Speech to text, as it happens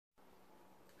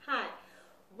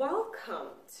Welcome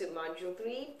to Module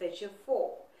 3, Figure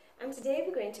 4. And today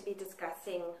we're going to be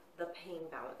discussing the pain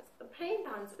balance. The pain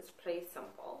balance is pretty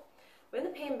simple. When the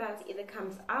pain balance either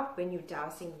comes up when you're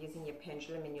dowsing using your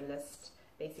pendulum in your list,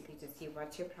 basically to see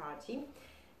what's your priority,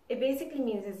 it basically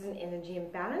means there's an energy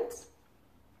imbalance.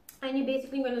 And you're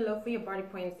basically going to look for your body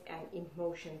points and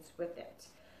emotions with it.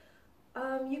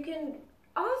 You can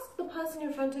ask the person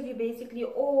in front of you basically,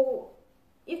 or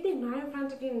if they're not in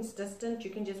front of you and it's distant,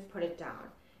 you can just put it down.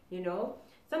 You know,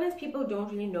 sometimes people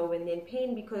don't really know when they're in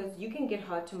pain because you can get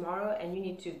hurt tomorrow and you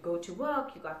need to go to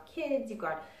work, you got kids, you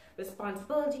got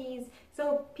responsibilities.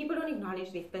 So people don't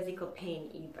acknowledge their physical pain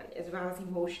even, as well as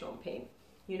emotional pain.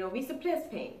 You know, we suppress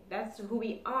pain. That's who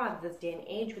we are this day and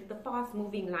age with the fast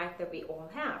moving life that we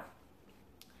all have.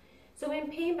 So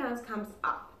when pain balance comes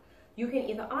up, you can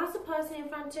either ask the person in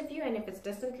front of you, and if it's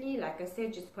distantly, like I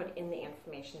said, just put in the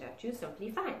information that you simply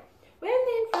find. When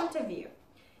they're in front of you,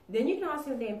 then you can ask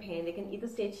them if they're in pain. They can either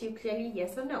state to you clearly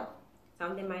yes or no.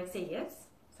 Some they might say yes,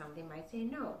 some they might say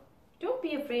no. Don't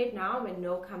be afraid now when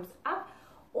no comes up.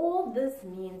 All this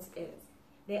means is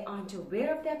they aren't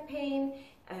aware of their pain,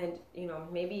 and you know,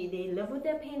 maybe they live with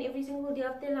their pain every single day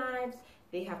of their lives.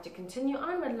 They have to continue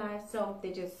on with life, so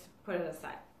they just put it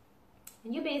aside.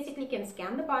 And you basically can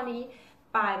scan the body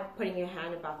by putting your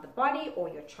hand above the body or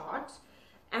your chart,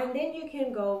 and then you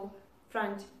can go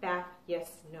front, back,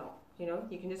 yes, no. You know,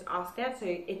 you can just ask that, so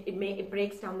it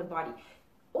breaks down the body.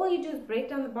 All you do is break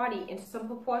down the body into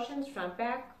simple portions: front,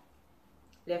 back,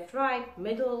 left, right,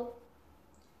 middle,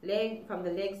 leg, from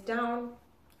the legs down,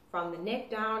 from the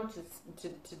neck down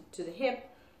to the hip,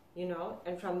 you know,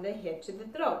 and from the head to the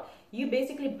throat. You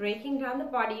basically breaking down the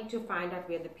body to find out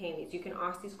where the pain is. You can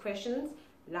ask these questions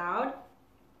loud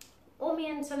or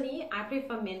mentally. I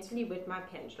prefer mentally with my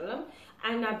pendulum,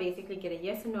 and I basically get a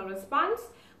yes or no response.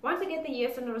 Once I get the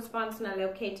yes or no response and I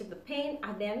located the pain,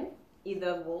 I then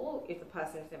either will, if the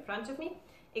person is in front of me,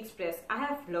 express, I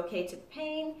have located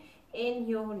pain in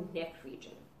your neck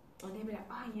region. And they'll be like,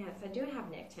 oh yes, I do have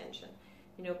neck tension,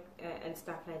 you know, and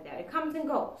stuff like that. It comes and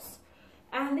goes.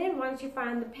 And then once you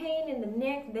find the pain in the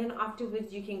neck, then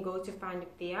afterwards you can go to find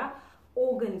if there are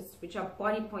organs which are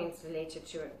body points related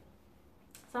to it.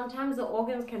 Sometimes the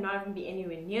organs cannot even be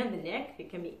anywhere near the neck.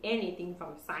 It can be anything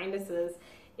from sinuses.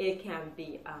 It can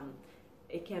be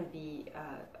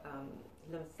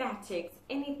lymphatics,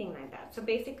 anything like that. So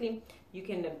basically, you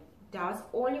can douse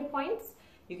all your points.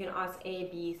 You can ask A,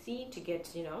 B, C to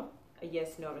get, you know, a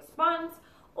yes/no response.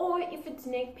 Or if it's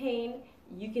neck pain,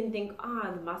 you can think,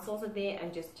 the muscles are there,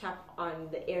 and just tap on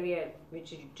the area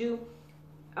which you do.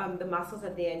 The muscles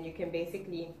are there, and you can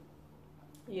basically,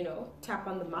 you know, tap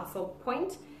on the muscle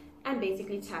point and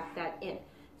basically tap that in.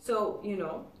 So, you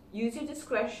know, use your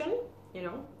discretion, you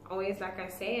know, always like I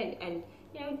say, and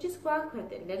you know, just work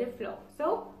with it, let it flow.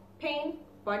 So pain,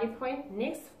 body point.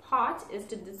 Next part is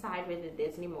to decide whether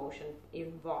there's an emotion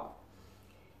involved.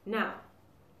 Now,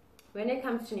 when it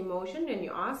comes to an emotion, when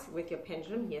you ask with your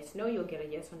pendulum, yes, no, you'll get a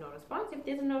yes or no response. If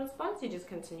there's a no response, you just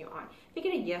continue on. If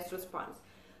you get a yes response,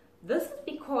 this is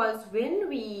because when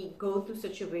we go through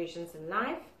situations in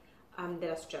life that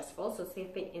are stressful, so say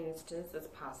for instance, this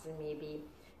person maybe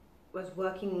was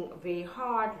working very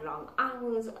hard, long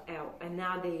hours, and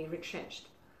now they're retrenched,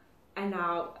 and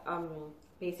now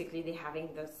basically they're having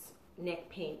this neck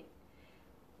pain.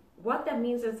 What that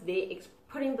means is they're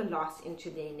putting the loss into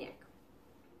their neck.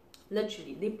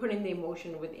 Literally, they're putting the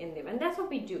emotion within them, and that's what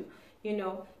we do. You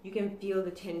know, you can feel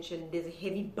the tension. There's a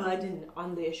heavy burden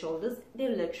on their shoulders.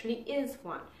 There literally is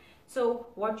one. So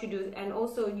what you do is, and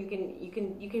also you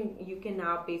can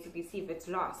now basically see if it's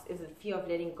lost. Is it fear of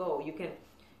letting go? You can,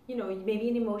 you know, maybe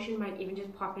an emotion might even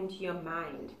just pop into your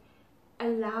mind.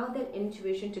 Allow that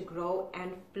intuition to grow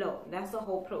and flow. That's the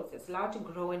whole process. Allow it to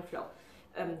grow and flow.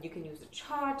 You can use a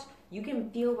chart. You can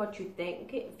feel what you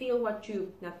think. Feel what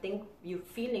you think you're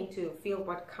feeling, to feel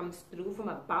what comes through from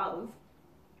above.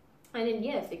 And then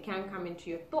yes, it can come into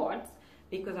your thoughts,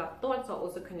 because our thoughts are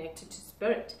also connected to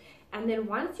spirit. And then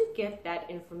once you get that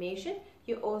information,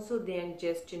 you also then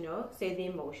just, you know, say the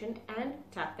emotion and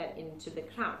tap that into the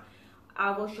crown.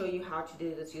 I will show you how to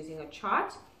do this using a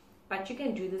chart, but you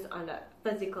can do this on a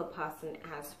physical person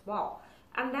as well.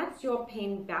 And that's your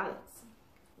pain balance.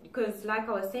 Because like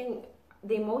I was saying,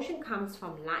 the emotion comes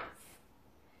from life.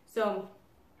 So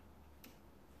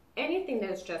anything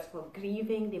that is stressful,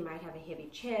 grieving, they might have a heavy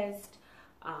chest,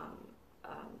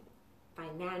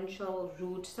 financial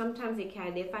root. Sometimes they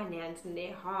carry their finance in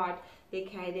their heart, they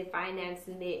carry their finance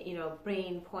in their, you know,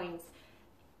 brain points.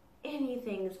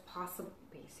 Anything is possible,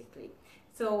 basically.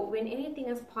 So when anything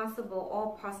is possible,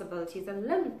 all possibilities are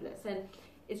limitless. And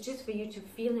It's just for you to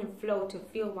feel and flow, to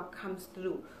feel what comes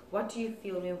through. What do you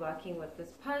feel when working with this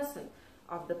person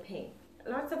of the pain?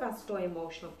 Lots of us store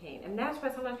emotional pain, and that's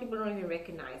why sometimes people don't even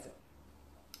recognize it.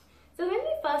 So when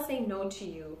they first say no to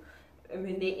you,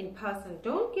 when they're in person,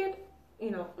 don't get,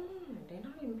 they're not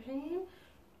in pain.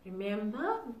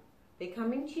 Remember, they're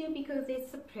coming to you because they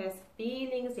suppress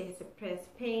feelings, they suppress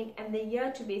pain, and they're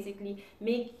here to basically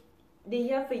they're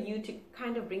here for you to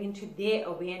kind of bring into their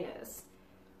awareness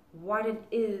what it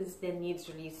is that needs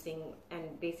releasing,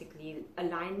 and basically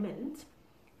alignment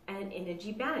and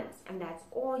energy balance. And that's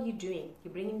all you're doing.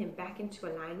 You're bringing them back into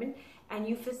alignment, and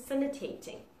you're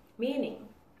facilitating, meaning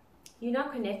you're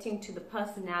not connecting to the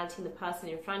personality and the person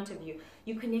in front of you.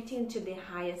 You're connecting to their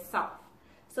higher self.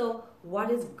 So what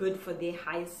is good for their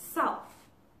higher self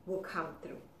will come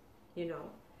through.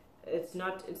 It's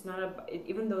not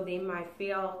even though they might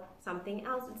feel something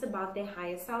else, it's about their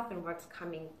higher self and what's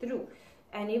coming through.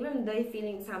 And even they're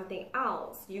feeling something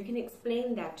else, you can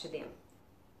explain that to them,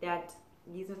 that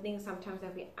these are things sometimes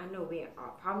that we're unaware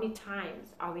of. How many times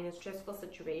are we in a stressful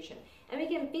situation and we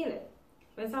can feel it?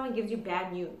 When someone gives you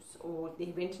bad news, or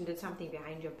they went and did something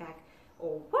behind your back,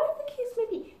 or whatever the case may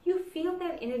be, you feel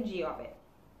that energy of it.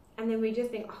 And then we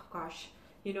just think, oh gosh,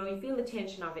 you feel the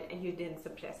tension of it, and you didn't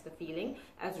suppress the feeling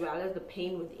as well as the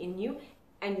pain within you.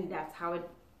 And that's how it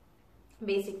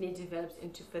basically develops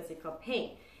into physical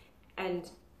pain. And,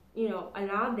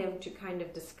 allow them to kind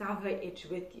of discover it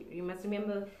with you. You must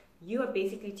remember, you are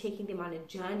basically taking them on a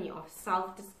journey of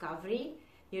self-discovery.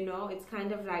 It's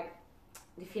kind of like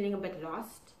they're feeling a bit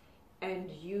lost,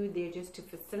 and you there just to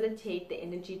facilitate the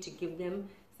energy, to give them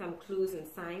some clues and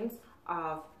signs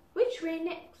of which way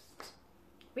next,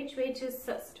 which way to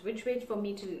assist, which way for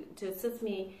me to assist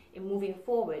me in moving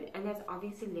forward. And that's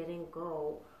obviously letting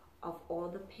go of all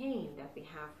the pain that we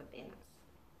have within us,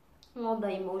 all the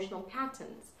emotional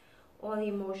patterns, all the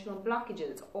emotional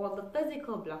blockages, all the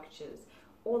physical blockages,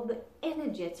 all the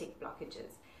energetic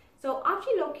blockages. So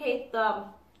after you locate the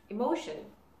emotion,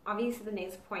 obviously the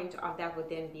next point of that would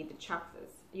then be the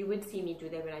chakras. You would see me do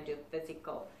that when I do a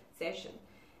physical session,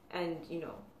 and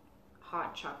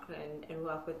heart chakra and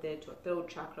work with it, or throat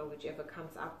chakra, whichever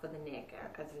comes up for the neck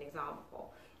as an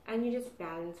example. And you just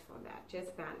balance from that,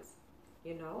 just balance,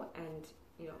 and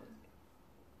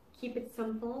keep it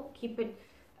simple, keep it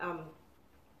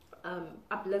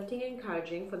uplifting and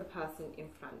encouraging for the person in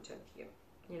front of you.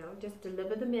 Just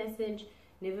deliver the message.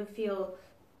 Never feel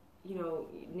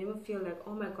like,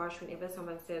 oh my gosh, whenever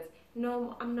someone says,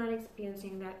 no, I'm not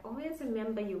experiencing that. Always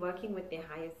remember, you're working with their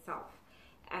higher self,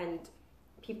 and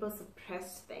people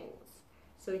suppress things.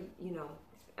 So,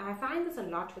 I find this a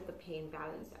lot with the pain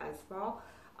balance as well.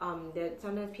 That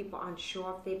sometimes people aren't sure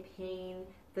of their pain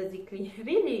physically,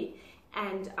 really.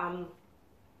 And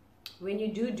when you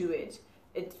do it,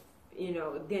 then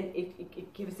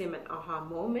it gives them an aha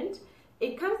moment.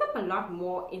 It comes up a lot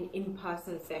more in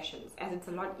in-person sessions, as it's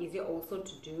a lot easier also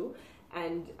to do,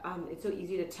 and it's so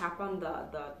easy to tap on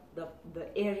the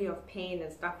area of pain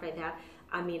and stuff like that.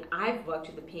 I mean, I've worked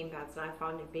with the pain balance, and I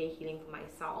found it very healing for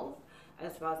myself,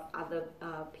 as well as other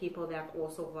people that have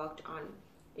also worked on,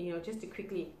 just to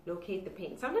quickly locate the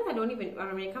pain. Sometimes I don't even,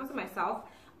 when it comes to myself,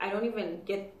 I don't even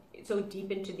get so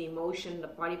deep into the emotion, the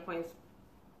body points.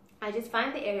 I just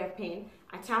find the area of pain,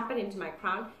 I tap it into my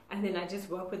crown, and then I just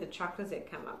work with the chakras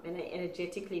that come up, and I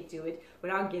energetically do it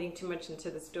without getting too much into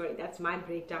the story. That's my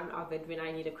breakdown of it when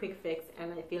I need a quick fix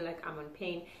and I feel like I'm on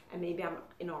pain, and maybe I'm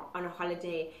on a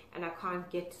holiday and I can't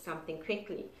get to something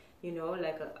quickly,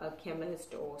 like a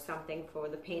chemist or something for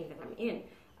the pain that I'm in.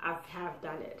 I have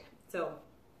done it. So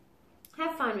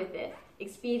have fun with it,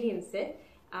 experience it.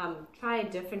 Try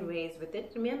different ways with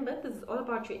it. Remember, this is all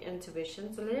about your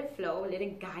intuition, so let it flow, let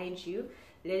it guide you,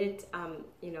 let it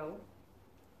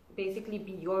basically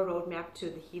be your roadmap to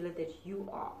the healer that you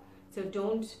are. So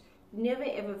never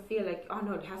ever feel like, oh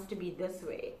no, it has to be this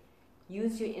way.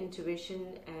 Use your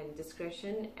intuition and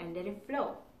discretion and let it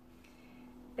flow.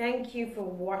 Thank you for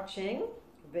watching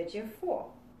video 4.